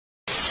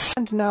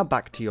And now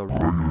back to your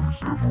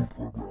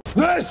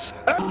This.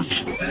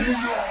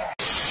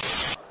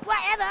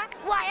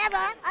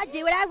 Whatever, I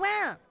do what I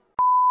want.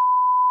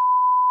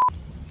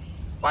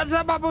 What's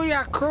up, my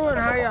Booyah crew, and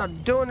how y'all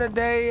doing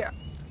today?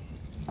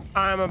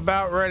 I'm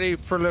about ready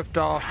for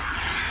liftoff,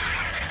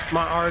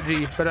 my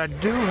RG, but I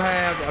do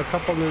have a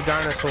couple new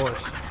dinosaurs.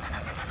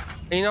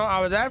 You know, I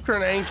was after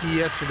an Anki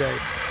yesterday,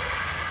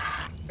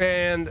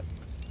 and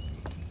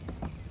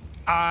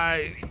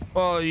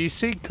well, you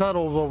see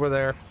Cuddles over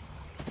there.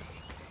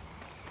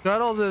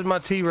 Cuddles is my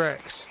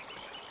T-Rex.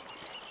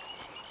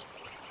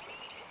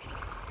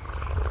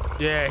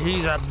 Yeah,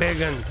 he's a big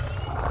one.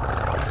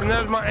 And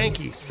there's my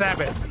Anki,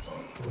 Sabbath.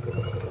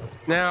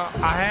 Now,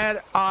 I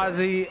had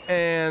Ozzy,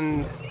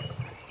 and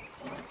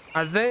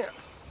I think,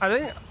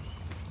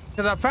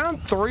 because I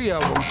found 3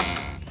 of them,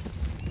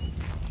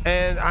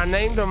 and I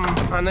named them.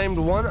 I named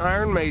one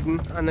Iron Maiden,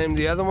 I named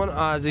the other one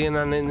Ozzy, and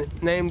I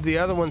named the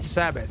other one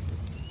Sabbath.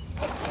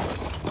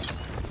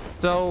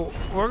 So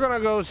we're gonna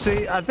go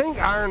see. I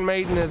think Iron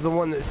Maiden is the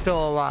one that's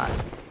still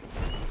alive,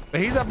 but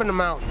he's up in the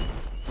mountain,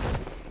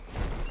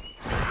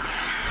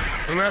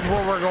 and that's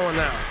where we're going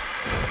now.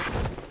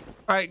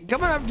 All right,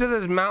 coming up to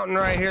this mountain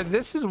right here,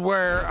 this is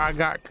where I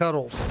got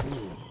Cuddles.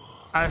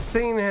 I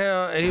seen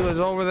him, he was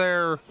over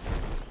there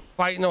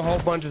fighting a whole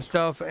bunch of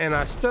stuff, and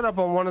I stood up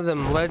on one of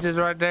them ledges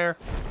right there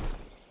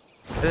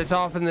that's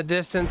off in the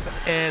distance,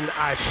 and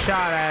I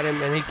shot at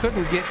him, and he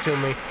couldn't get to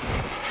me.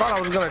 Thought I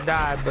was gonna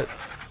die, but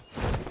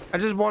I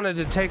just wanted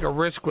to take a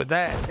risk with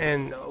that,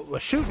 and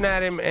was shooting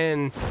at him,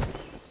 and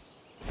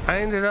I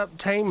ended up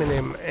taming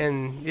him,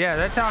 and yeah,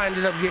 that's how I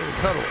ended up getting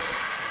Cuddles.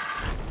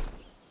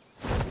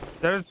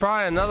 There's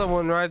probably another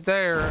one right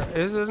there.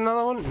 Is there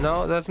another one?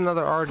 No, that's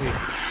another RG.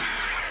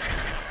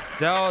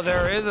 No,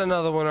 there is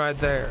another one right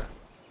there.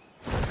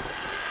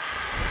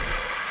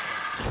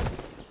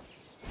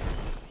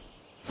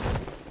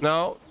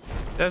 No,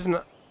 that's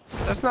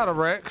not a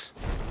Rex.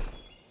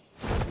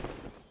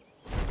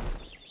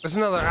 That's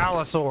another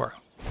Allosaur.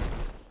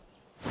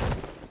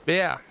 But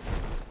yeah,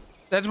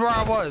 that's where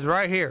I was,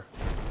 right here,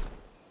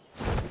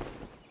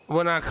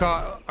 when I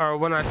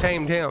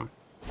tamed him.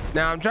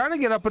 Now I'm trying to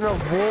get up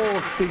enough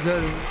wool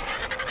because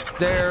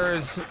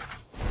there's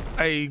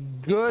a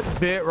good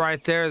bit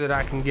right there that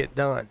I can get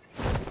done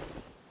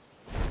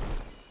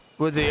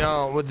with the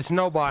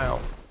snow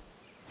biome.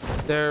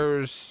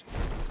 There's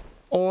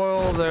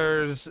oil,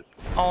 there's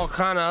all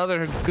kind of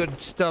other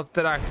good stuff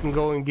that I can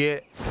go and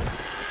get,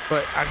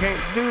 but I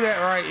can't do that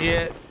right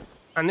yet.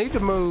 I need to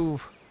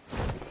move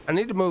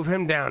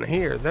him down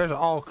here. There's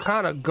all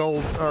kind of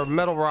gold or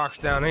metal rocks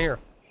down here.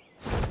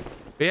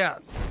 But yeah,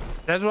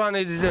 that's what I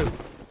need to do.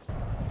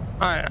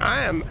 All right,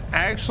 I am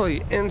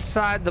actually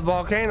inside the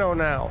volcano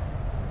now.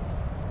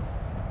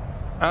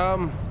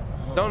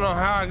 Don't know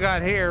how I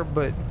got here,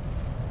 but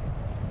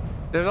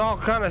there's all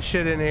kind of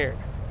shit in here.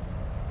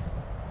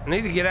 I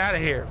need to get out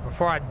of here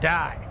before I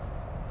die.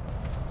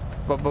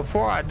 But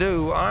before I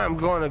do, I'm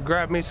going to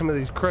grab me some of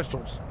these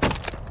crystals.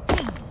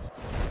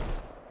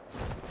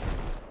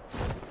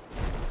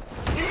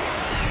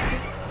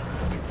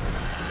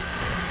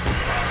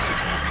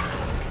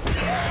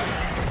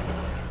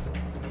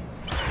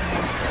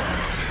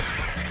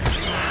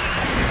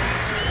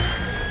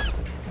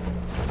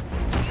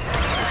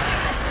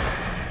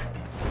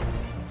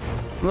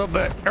 A little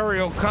bit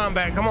aerial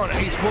combat. Come on,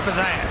 Ace, whoop his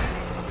ass.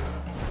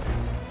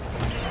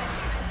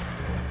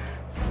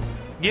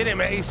 Get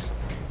him, Ace.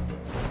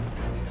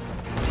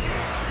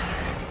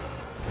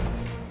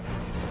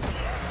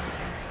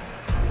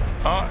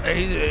 Oh,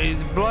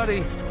 he's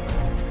bloody.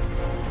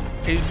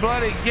 He's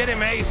bloody. Get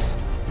him, Ace.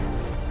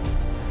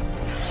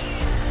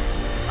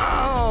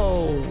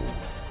 Oh.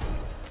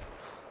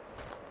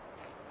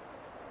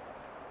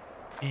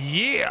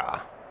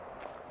 Yeah.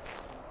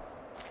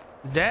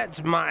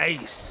 That's my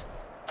Ace.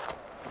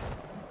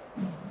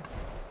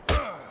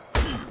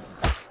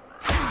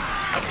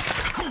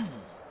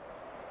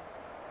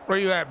 Where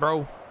you at,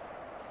 bro?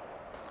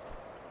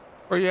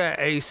 Where you at,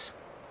 Ace?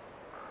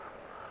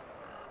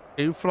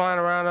 Are you flying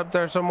around up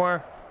there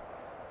somewhere?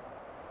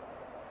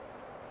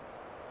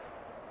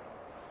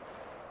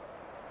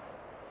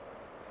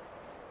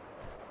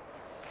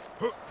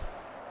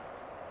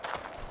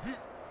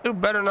 You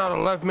better not have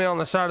left me on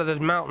the side of this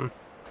mountain.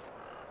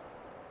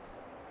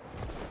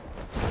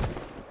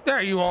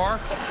 There you are.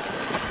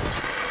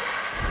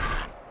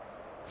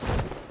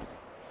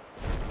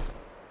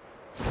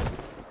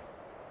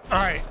 All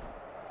right.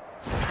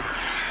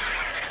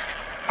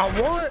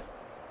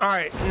 All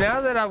right,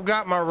 now that I've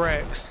got my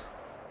Rex,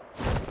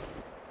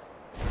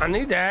 I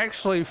need to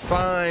actually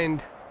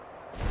find,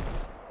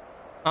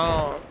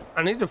 I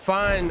need to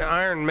find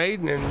Iron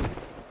Maiden. And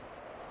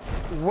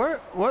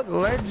what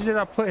ledge did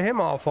I put him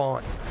off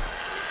on?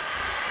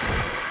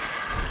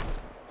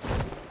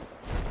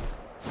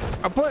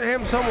 I put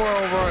him somewhere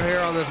over here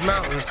on this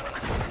mountain,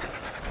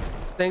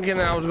 thinking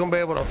I was gonna be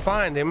able to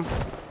find him.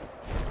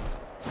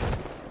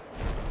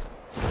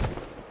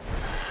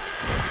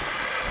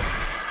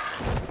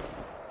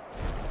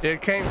 You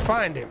can't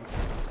find him.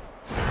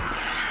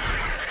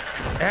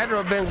 It had to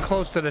have been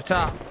close to the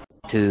top.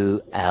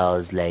 2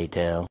 hours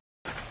later.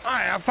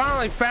 Alright, I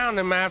finally found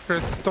him after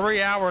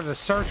 3 hours of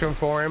searching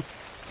for him.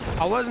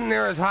 I wasn't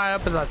near as high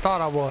up as I thought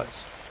I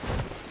was.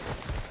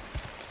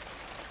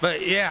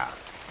 But yeah,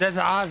 that's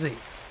Ozzy.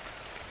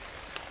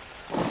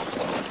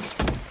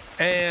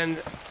 And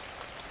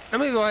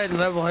let me go ahead and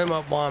level him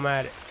up while I'm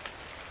at it.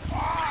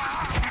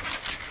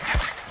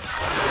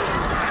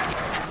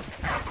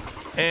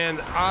 And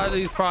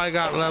Ozzy's probably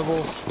got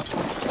levels.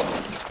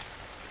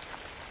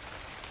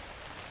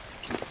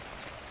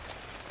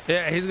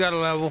 Yeah, he's got a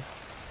level.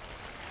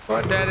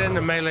 Put that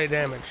into melee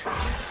damage.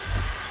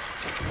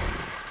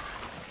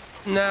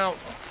 Now,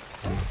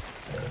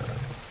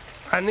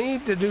 I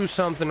need to do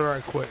something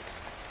right quick.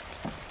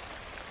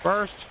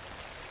 First,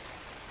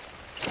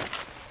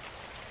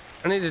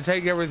 I need to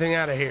take everything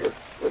out of here.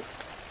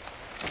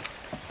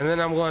 And then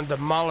I'm going to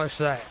demolish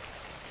that.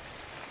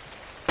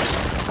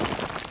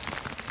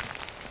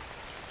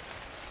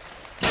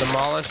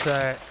 Demolish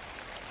that.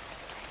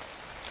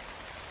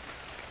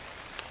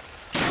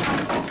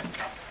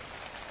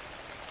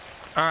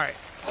 All right.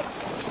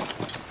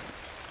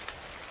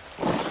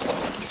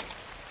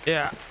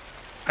 Yeah,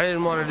 I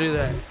didn't want to do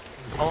that.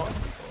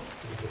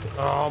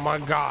 Oh my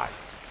God.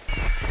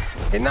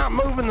 He's not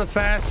moving the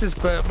fastest,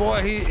 but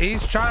boy,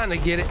 he's trying to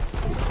get it.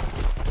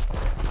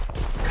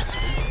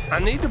 I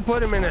need to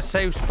put him in a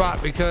safe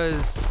spot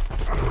because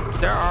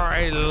there are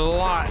a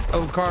lot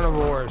of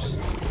carnivores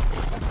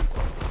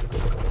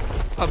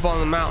up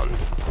on the mountain.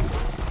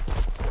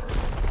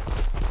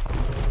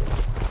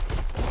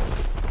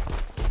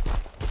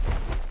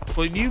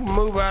 Will you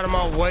move out of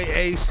my way,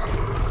 Ace?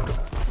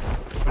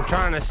 I'm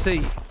trying to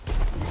see.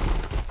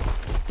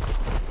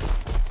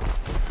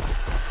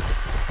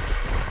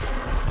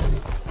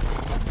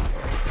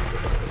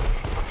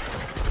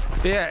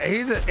 Yeah,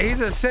 he's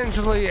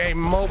essentially a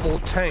mobile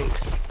tank.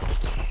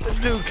 This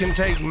dude can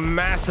take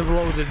massive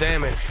loads of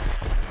damage.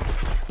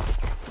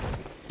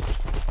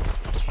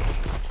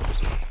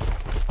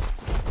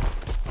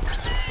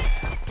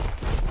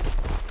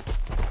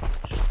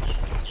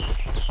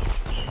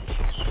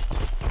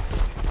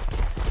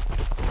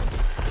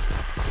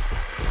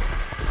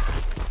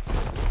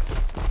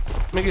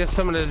 Let me get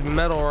some of this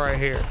metal right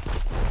here.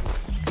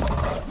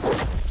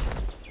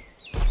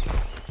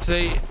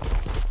 See,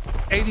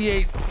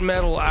 88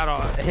 metal out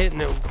of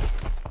hitting it.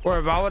 Where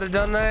if I would have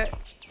done that,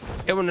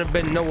 it wouldn't have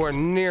been nowhere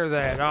near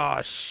that.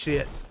 Oh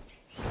shit.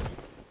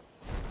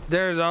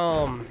 There's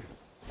I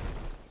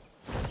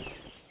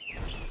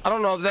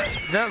don't know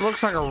if that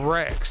looks like a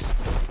Rex.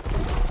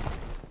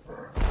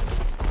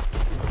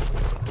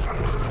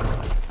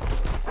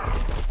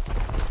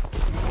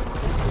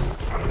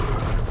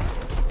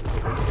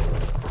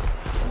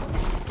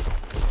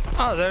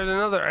 Oh, there's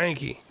another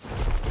Anki.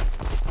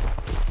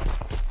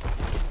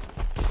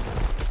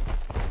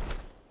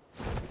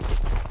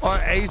 All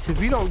right, Ace,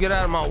 if you don't get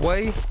out of my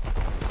way.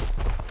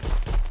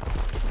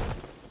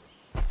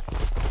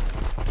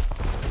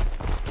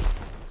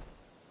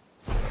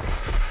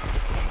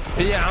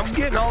 But yeah, I'm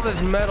getting all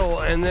this metal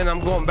and then I'm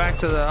going back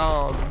to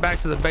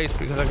the base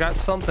because I got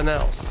something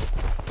else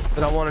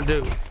that I want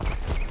to do.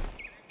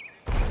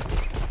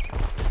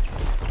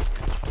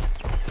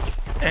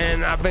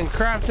 And I've been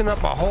crafting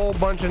up a whole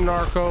bunch of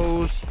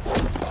narcos.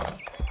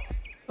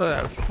 Look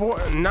at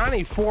that,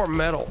 94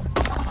 metal.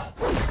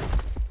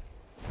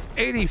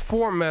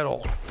 84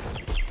 metal.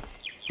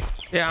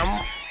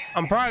 Yeah,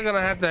 I'm probably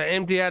gonna have to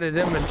empty out his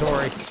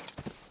inventory.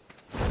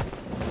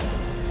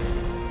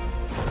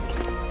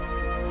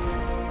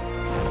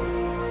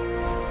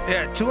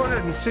 Yeah,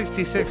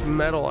 266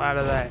 metal out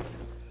of that.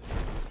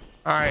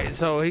 All right,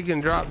 so he can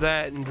drop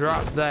that and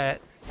drop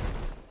that.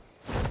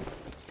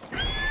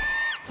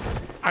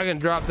 I can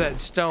drop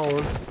that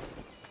stone.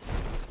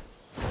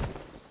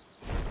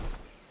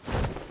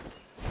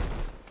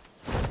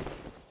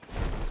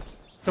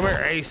 Come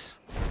here, Ace.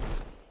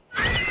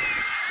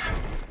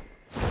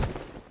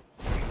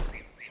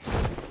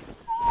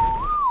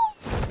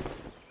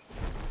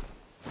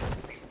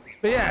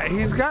 But yeah,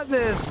 he's got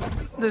this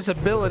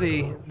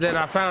ability that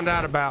I found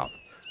out about.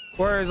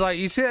 Whereas, like,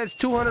 you see that's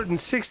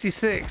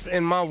 266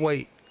 in my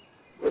weight.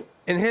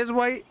 In his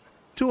weight,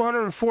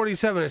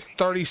 247 is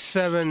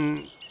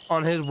 37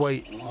 on his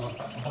weight.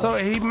 So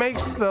he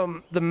makes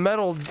the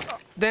metal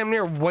damn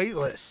near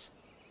weightless.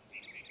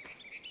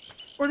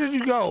 Where did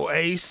you go,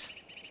 Ace?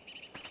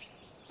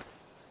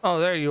 Oh,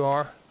 there you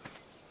are.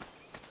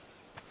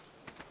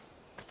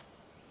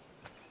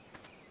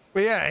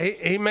 But yeah,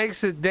 he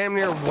makes it damn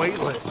near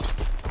weightless.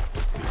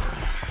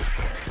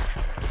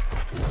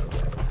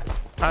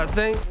 I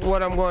think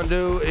what I'm going to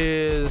do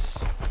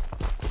is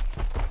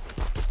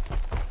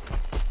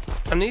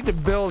I need to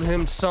build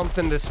him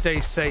something to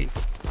stay safe.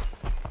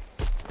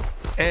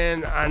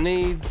 And I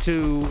need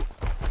to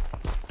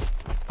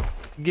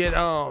get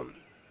I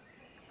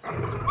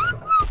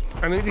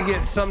need to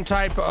get some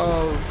type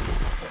of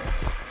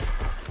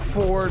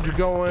forge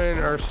going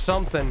or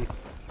something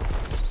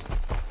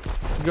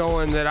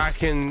going that I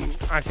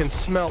can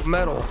smelt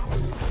metal.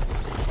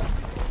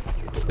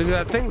 Because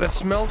I think the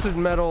smelted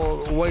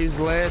metal weighs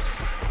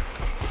less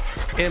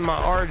in my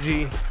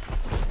RG.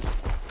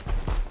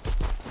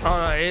 Oh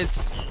no,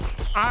 it's...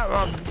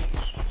 I'm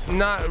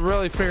not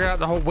really figured out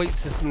the whole weight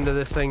system to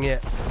this thing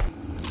yet.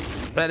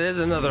 That is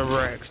another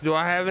Rex. Do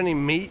I have any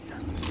meat?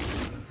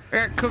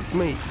 I got cooked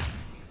meat.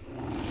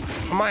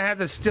 I might have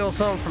to steal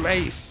some from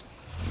Ace.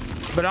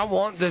 But I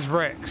want this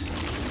Rex.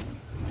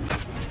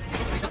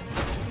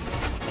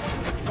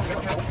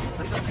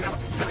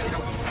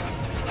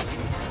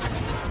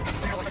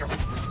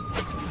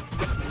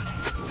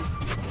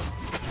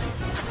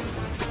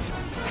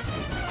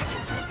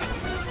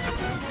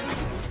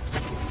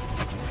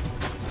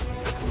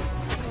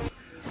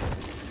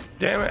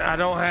 Damn it, I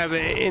don't have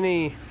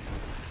any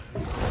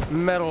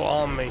metal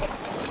on me.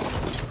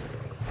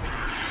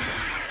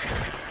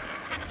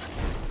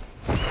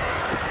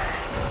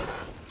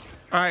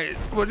 Alright,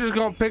 we're just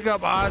gonna pick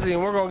up Ozzy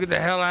and we're gonna get the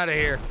hell out of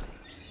here.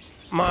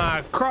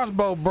 My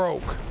crossbow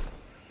broke,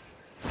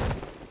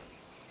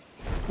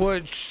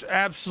 which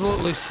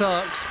absolutely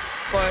sucks,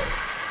 but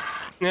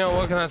you know,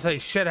 what can I say?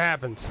 Shit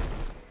happens.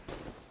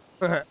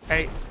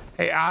 Hey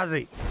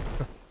Ozzy,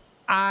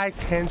 I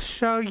can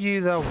show you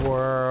the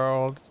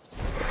world.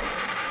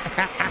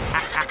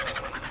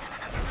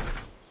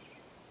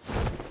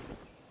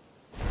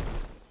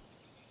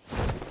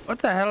 What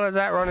the hell is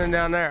that running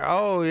down there?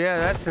 Oh yeah,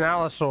 that's an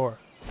allosaur.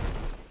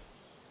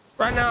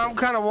 Right now I'm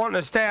kind of wanting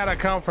to stay out of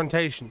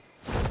confrontation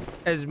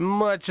as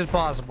much as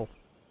possible.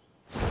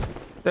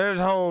 There's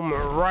home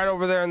right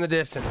over there in the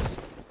distance.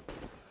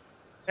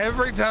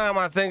 Every time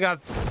I think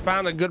I've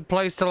found a good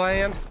place to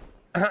land,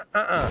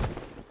 I'm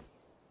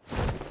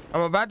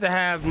about to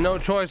have no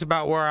choice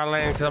about where I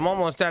land because I'm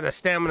almost out of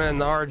stamina in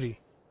the RG.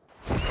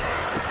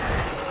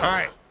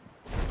 Alright.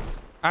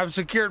 I've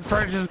secured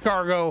precious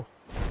cargo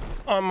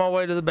on my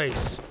way to the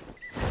base.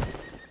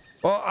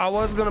 Well, I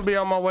was going to be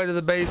on my way to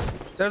the base.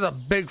 There's a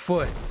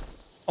Bigfoot.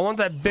 I want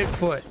that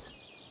Bigfoot.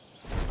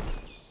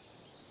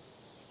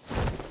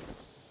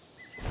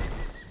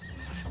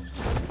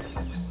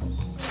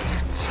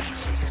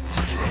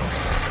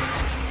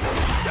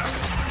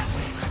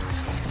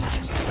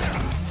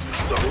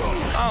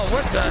 Oh,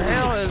 what the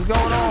hell is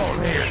going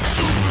on here?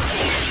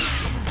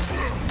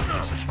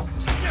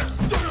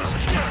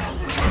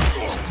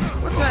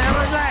 What the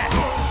hell is that?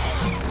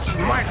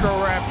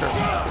 Microraptor.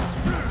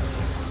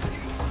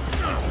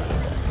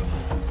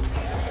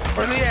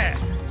 Where's he at?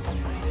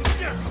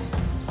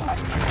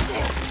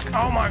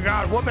 Oh my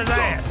God, whoop his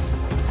ass.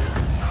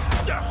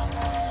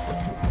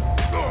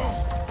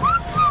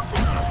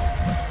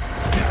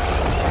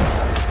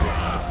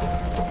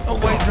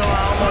 Don't wait till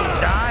I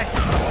almost die.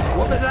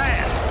 Whoop his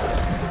ass.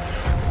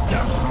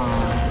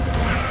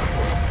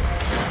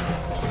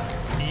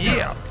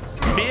 Yeah,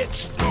 bitch.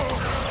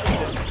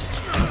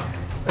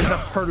 It's a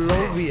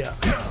Perlovia.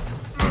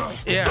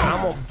 Yeah,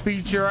 I'm gonna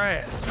beat your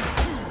ass.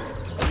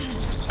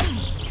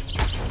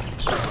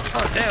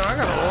 Oh damn, I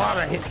got a lot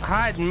of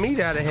hide meat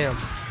out of him.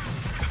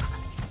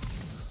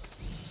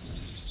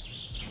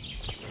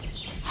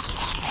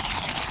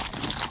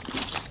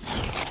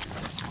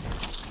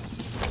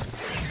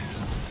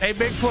 Hey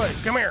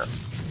Bigfoot, come here.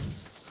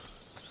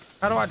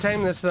 How do I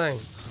tame this thing?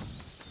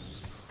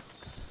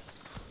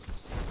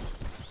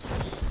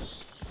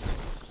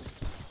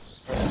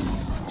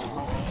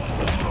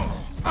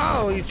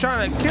 Oh, he's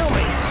trying to kill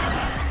me.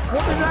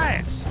 Whoop his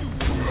ass.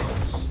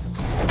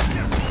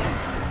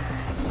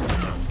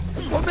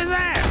 Whoop his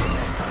ass.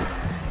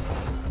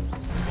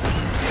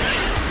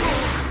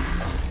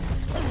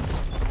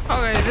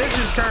 Okay, this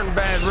just turned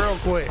bad real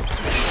quick.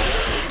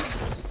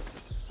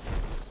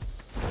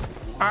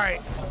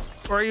 Alright,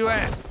 where are you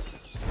at?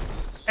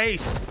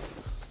 Ace.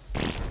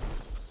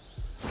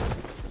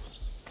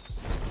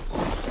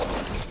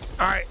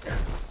 Alright.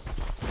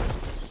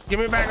 Get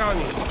me back on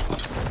you.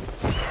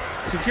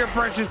 Secure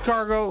precious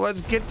cargo.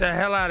 Let's get the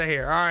hell out of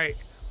here. All right.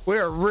 We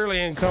are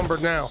really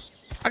encumbered now.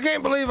 I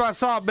can't believe I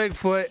saw a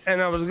Bigfoot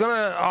and I was going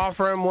to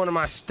offer him one of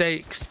my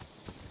steaks.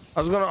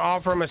 I was going to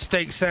offer him a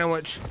steak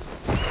sandwich.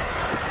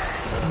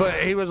 But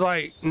he was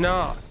like,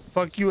 nah,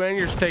 fuck you and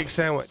your steak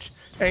sandwich.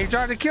 And he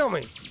tried to kill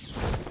me.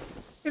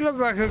 He looked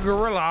like a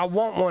gorilla. I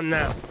want one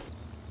now.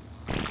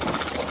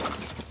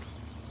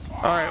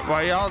 All right.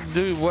 While y'all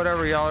do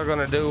whatever y'all are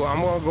going to do,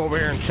 I'm going to go over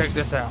here and check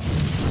this out.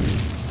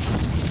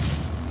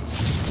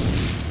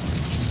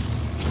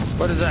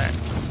 What is that?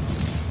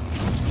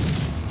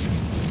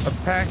 A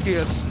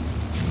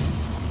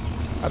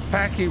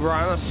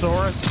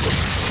Pachyrhinosaurus?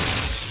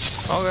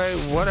 Okay,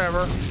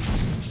 whatever.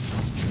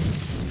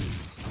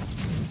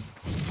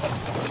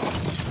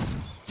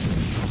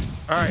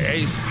 Alright,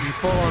 Ace, you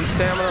full on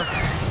stamina?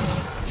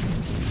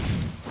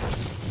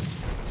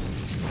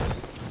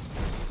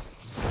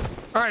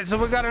 Alright, so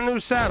we got a new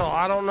saddle.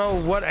 I don't know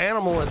what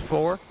animal it's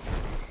for,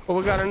 but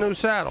we got a new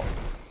saddle.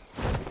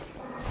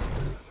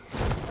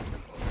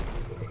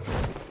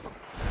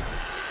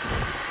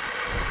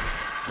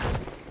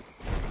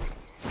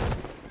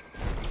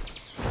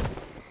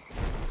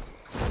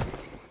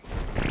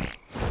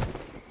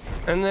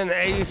 And then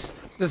Ace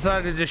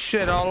decided to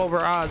shit all over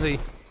Ozzy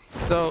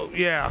So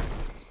yeah.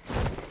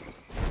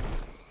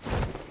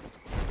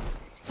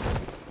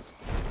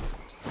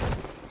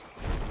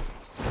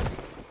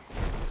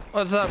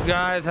 What's up,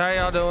 guys? How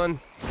y'all doing?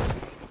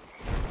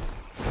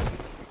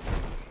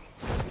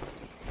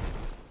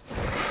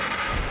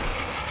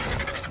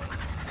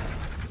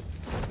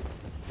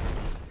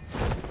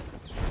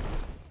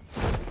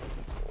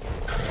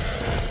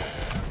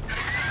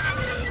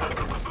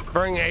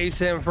 Bring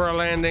Ace in for a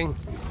landing.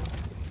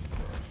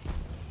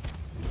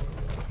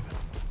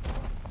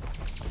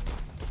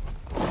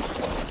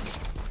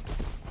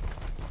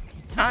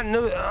 I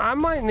knew I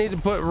might need to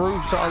put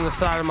roofs on the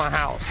side of my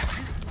house.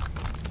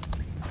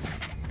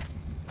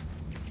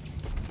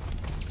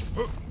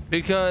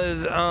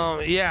 Because,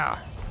 yeah.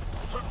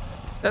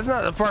 That's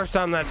not the first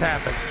time that's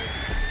happened.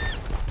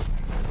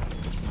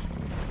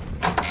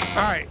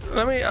 Alright,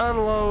 let me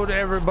unload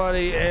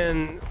everybody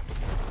and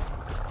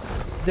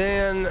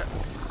then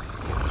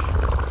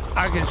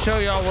I can show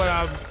y'all what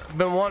I've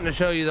been wanting to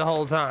show you the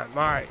whole time.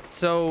 Alright,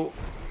 so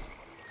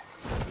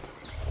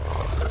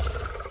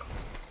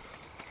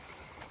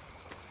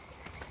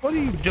what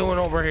are you doing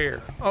over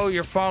here? Oh,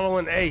 you're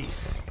following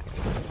Ace.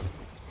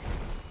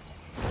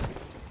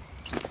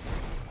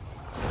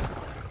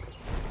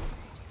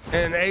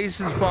 And Ace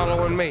is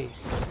following me.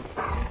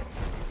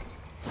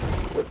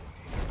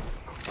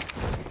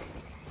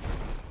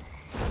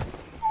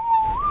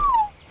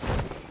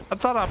 I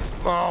thought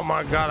oh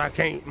my God, I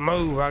can't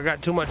move. I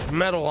got too much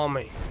metal on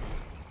me.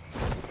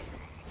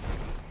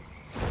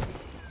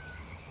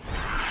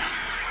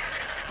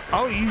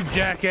 Oh, you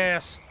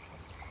jackass.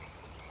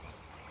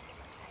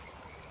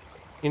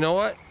 You know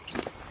what?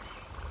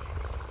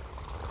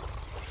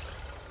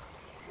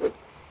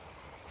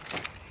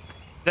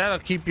 That'll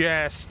keep your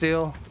ass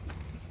still.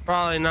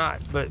 Probably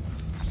not, but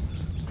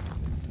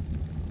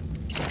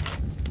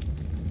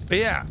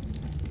yeah,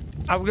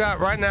 I've got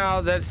right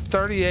now, that's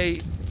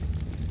 38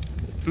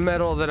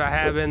 metal that I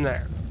have in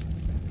there.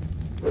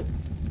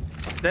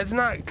 That's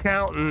not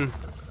counting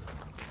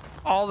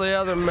all the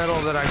other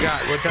metal that I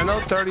got, which I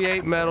know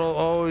 38 metal,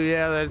 oh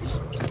yeah, that's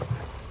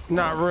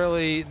not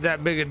really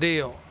that big a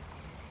deal,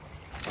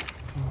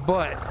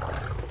 but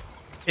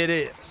it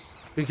is,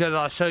 because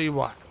I'll show you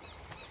why.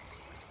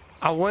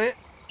 I went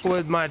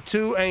with my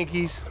 2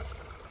 Ankies.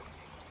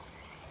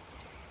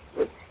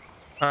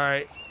 All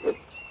right,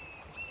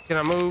 can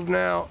I move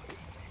now?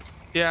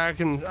 Yeah, I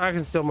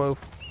can still move.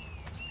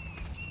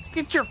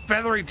 Get your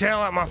feathery tail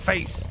out my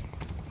face.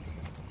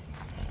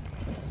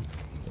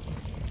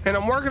 And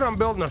I'm working on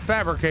building a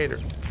fabricator.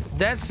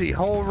 That's the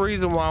whole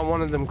reason why I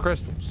wanted them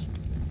crystals.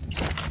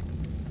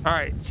 All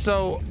right,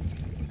 so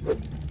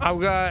I've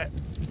got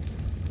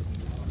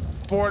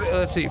 40,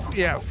 let's see,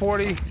 yeah,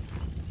 40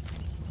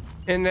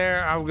 in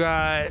there. I've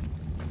got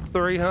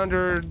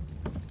 300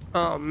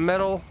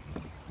 metal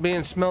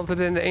being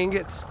smelted into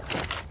ingots.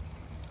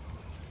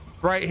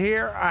 Right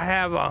here, I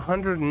have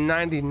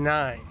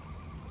 199.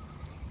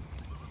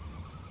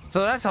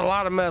 So that's a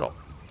lot of metal.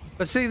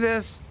 But see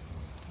this?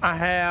 I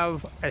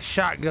have a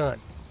shotgun,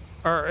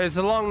 or it's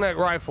a long neck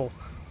rifle,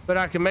 but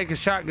I can make a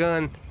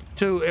shotgun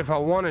too if I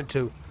wanted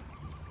to.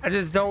 I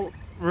just don't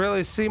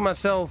really see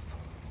myself.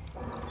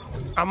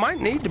 I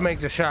might need to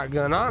make the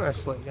shotgun,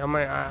 honestly.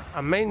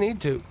 I may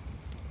need to,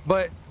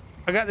 but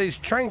I got these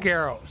trank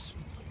arrows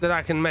that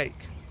I can make.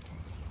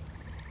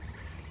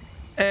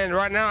 And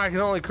right now I can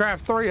only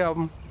craft 3 of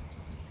them,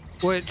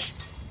 which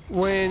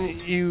when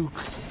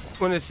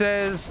it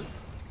says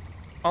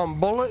on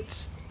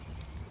bullets,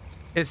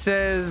 it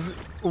says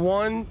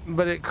 1,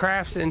 but it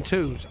crafts in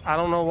 2s. I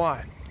don't know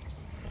why.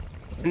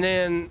 And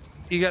then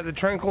you got the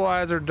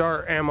tranquilizer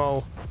dart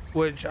ammo,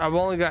 which I've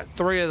only got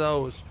 3 of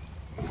those.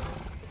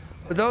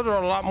 But those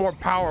are a lot more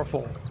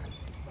powerful.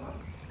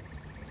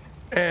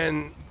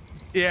 And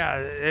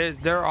yeah,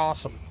 they're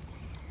awesome.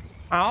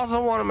 I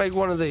also want to make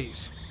one of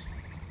these,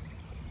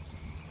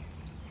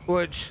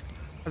 which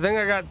I think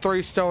I got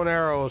 3 stone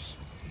arrows,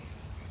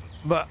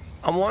 but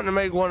I'm wanting to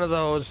make one of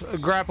those, a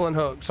grappling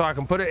hook, so I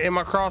can put it in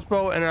my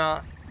crossbow,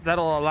 and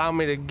that'll allow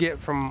me to get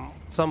from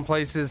some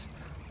places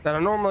that I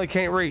normally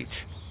can't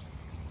reach.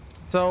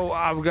 So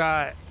I've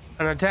got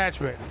an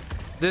attachment.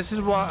 This is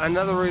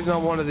another reason I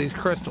wanted these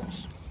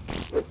crystals,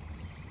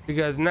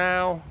 because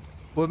now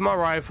with my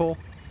rifle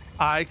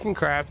I can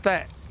craft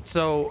that.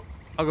 So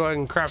I'll go ahead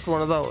and craft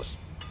one of those.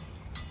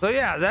 So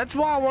yeah, that's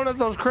why I wanted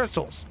those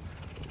crystals.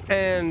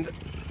 And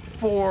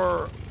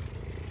for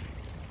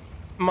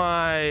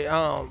my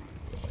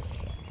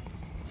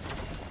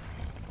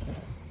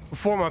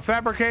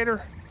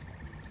fabricator,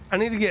 I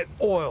need to get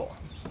oil.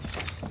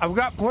 I've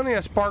got plenty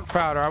of spark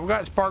powder. I've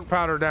got spark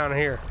powder down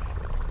here.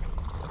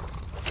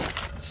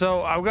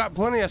 So I've got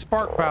plenty of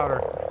spark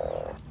powder.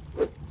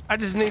 I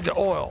just need the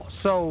oil.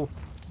 So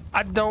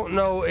I don't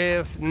know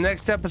if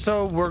next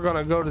episode we're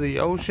gonna go to the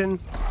ocean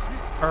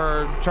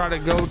or try to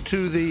go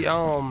to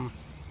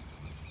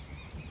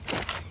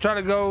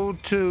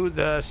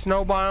the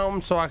snow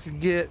biome so I could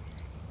get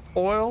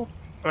oil.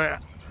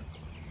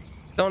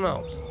 Don't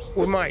know.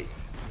 We might.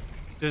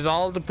 It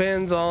all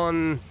depends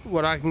on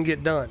what I can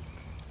get done.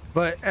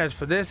 But as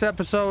for this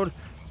episode,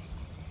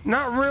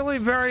 not really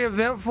very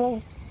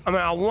eventful. I mean,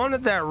 I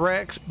wanted that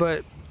Rex,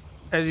 but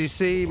as you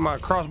see, my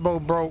crossbow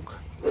broke,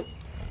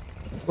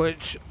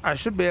 which I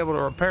should be able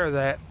to repair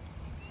that.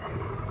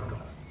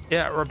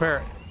 Yeah, repair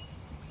it.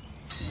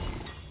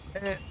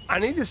 And I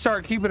need to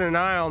start keeping an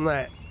eye on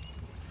that,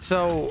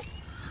 so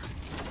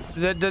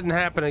that doesn't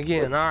happen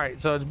again. All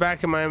right, so it's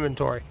back in my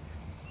inventory.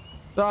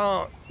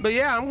 So, but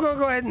yeah, I'm gonna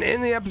go ahead and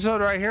end the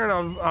episode right here,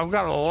 and I've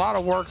got a lot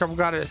of work I've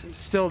got to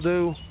still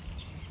do,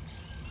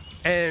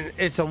 and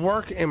it's a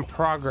work in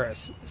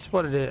progress. That's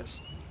what it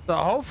is. So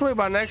hopefully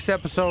by next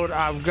episode,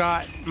 I've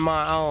got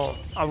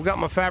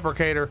my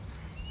fabricator,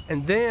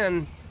 and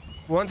then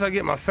once I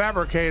get my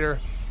fabricator,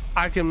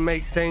 I can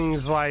make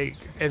things like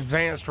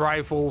advanced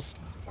rifles.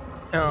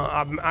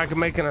 I can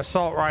make an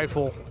assault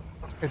rifle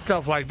and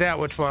stuff like that.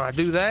 Which when I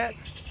do that,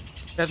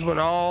 that's when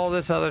all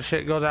this other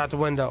shit goes out the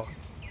window.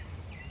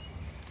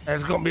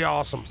 That's gonna be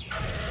awesome.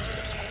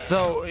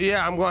 So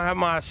yeah, I'm gonna have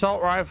my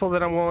assault rifle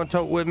that I'm going to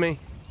tote with me,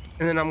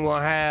 and then I'm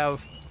gonna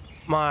have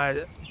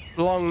my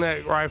long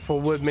neck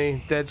rifle with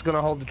me that's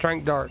gonna hold the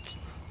tranq darts.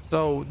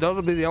 So those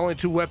will be the only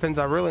 2 weapons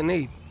I really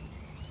need.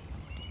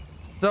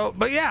 So,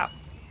 but yeah,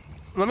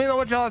 let me know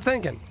what y'all are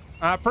thinking.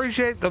 I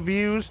appreciate the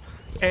views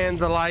and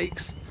the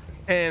likes,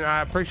 and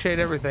I appreciate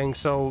everything.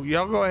 So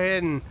y'all go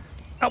ahead and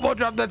elbow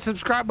drop that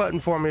subscribe button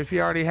for me if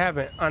you already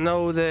haven't. I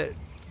know that,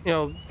 you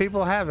know,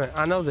 people haven't.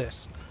 I know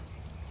this,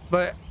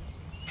 but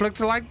flick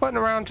the like button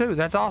around too.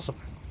 That's awesome.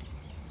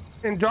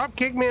 And drop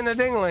kick me in the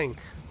dingling.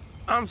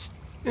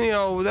 You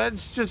know,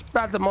 that's just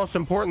about the most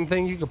important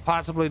thing you could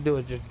possibly do,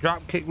 is just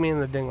drop kick me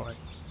in the dingling.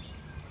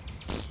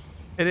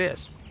 It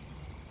is.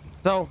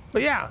 So,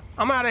 but yeah,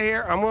 I'm out of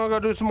here. I'm gonna go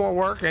do some more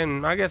work,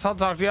 and I guess I'll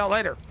talk to y'all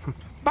later.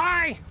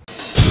 Bye.